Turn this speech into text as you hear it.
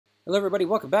Hello everybody,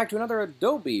 welcome back to another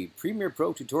Adobe Premiere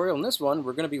Pro tutorial. In this one,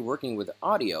 we're going to be working with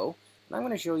audio, and I'm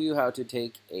going to show you how to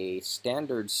take a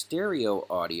standard stereo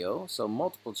audio, so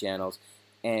multiple channels,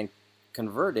 and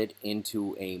convert it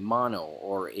into a mono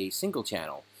or a single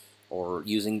channel, or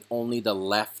using only the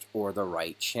left or the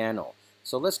right channel.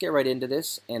 So let's get right into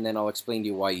this, and then I'll explain to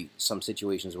you why some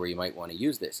situations where you might want to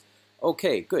use this.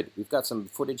 Okay, good. We've got some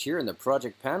footage here in the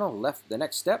project panel. The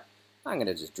next step, I'm going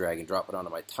to just drag and drop it onto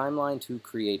my timeline to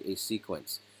create a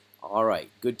sequence. All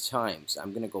right, good times. I'm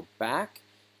going to go back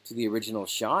to the original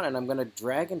shot, and I'm going to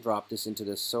drag and drop this into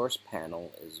the source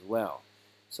panel as well.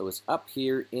 So it's up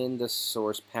here in the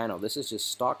source panel. This is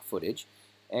just stock footage,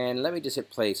 and let me just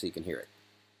hit play so you can hear it.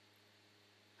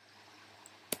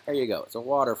 There you go. It's a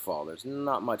waterfall. There's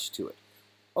not much to it.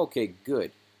 Okay,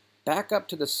 good. Back up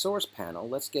to the source panel.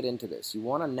 Let's get into this. You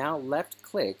want to now left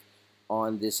click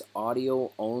on this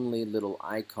audio only little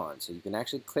icon, so you can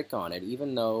actually click on it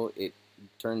even though it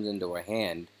turns into a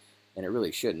hand, and it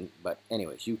really shouldn't, but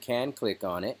anyways, you can click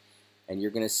on it, and you're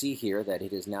going to see here that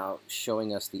it is now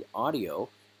showing us the audio,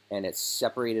 and it's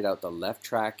separated out the left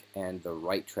track and the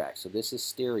right track. So this is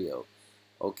stereo.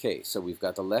 Okay, so we've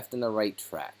got the left and the right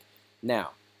track. Now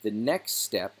the next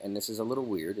step, and this is a little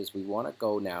weird, is we want to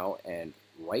go now and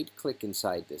right click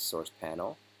inside this source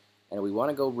panel, and we want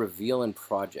to go reveal in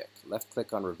project. Left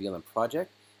click on reveal in project,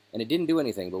 and it didn't do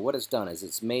anything, but what it's done is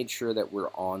it's made sure that we're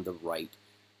on the right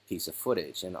piece of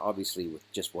footage. And obviously with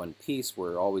just one piece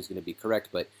we're always going to be correct,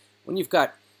 but when you've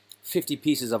got 50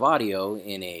 pieces of audio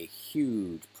in a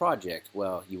huge project,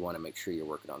 well, you want to make sure you're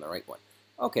working on the right one.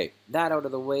 Okay, that out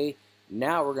of the way,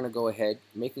 now we're going to go ahead,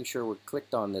 making sure we're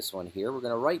clicked on this one here. We're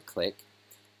going to right click,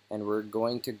 and we're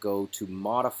going to go to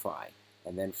modify.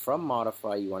 And then from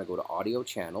modify, you want to go to audio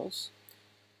channels,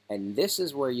 and this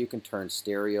is where you can turn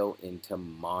stereo into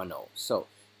mono. So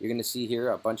you're going to see here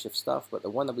a bunch of stuff, but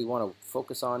the one that we want to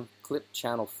focus on, clip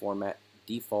channel format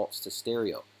defaults to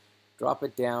stereo. Drop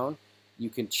it down,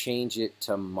 you can change it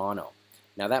to mono.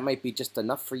 Now that might be just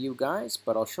enough for you guys,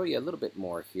 but I'll show you a little bit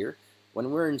more here.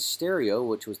 When we're in stereo,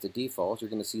 which was the default, you're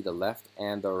going to see the left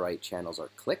and the right channels are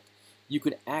clicked. You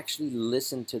could actually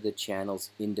listen to the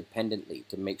channels independently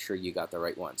to make sure you got the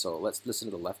right one. So let's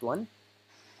listen to the left one.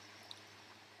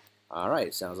 All right,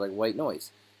 it sounds like white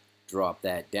noise. Drop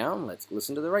that down. Let's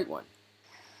listen to the right one.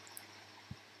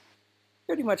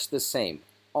 Pretty much the same.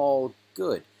 All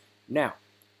good. Now,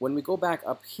 when we go back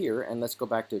up here, and let's go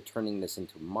back to turning this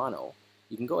into mono,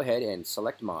 you can go ahead and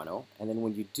select mono, and then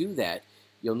when you do that,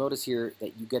 you'll notice here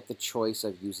that you get the choice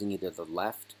of using either the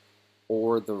left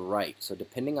or the right. So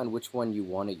depending on which one you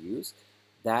want to use,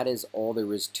 that is all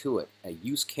there is to it. A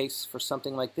use case for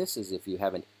something like this is if you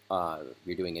have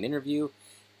you're doing an interview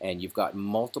and you've got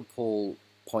multiple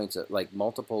points of, like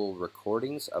multiple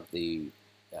recordings of the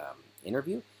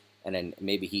interview, and then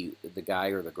maybe the guy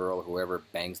or the girl or whoever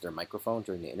bangs their microphone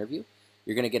during the interview,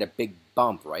 you're going to get a big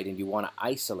bump, right? And you want to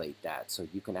isolate that, so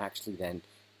you can actually then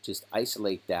just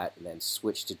isolate that and then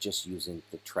switch to just using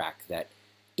the track that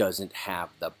doesn't have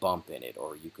the bump in it,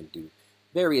 or you can do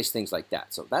various things like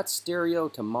that. So that's stereo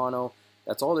to mono.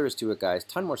 That's all there is to it, guys.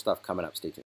 Ton more stuff coming up. Stay tuned.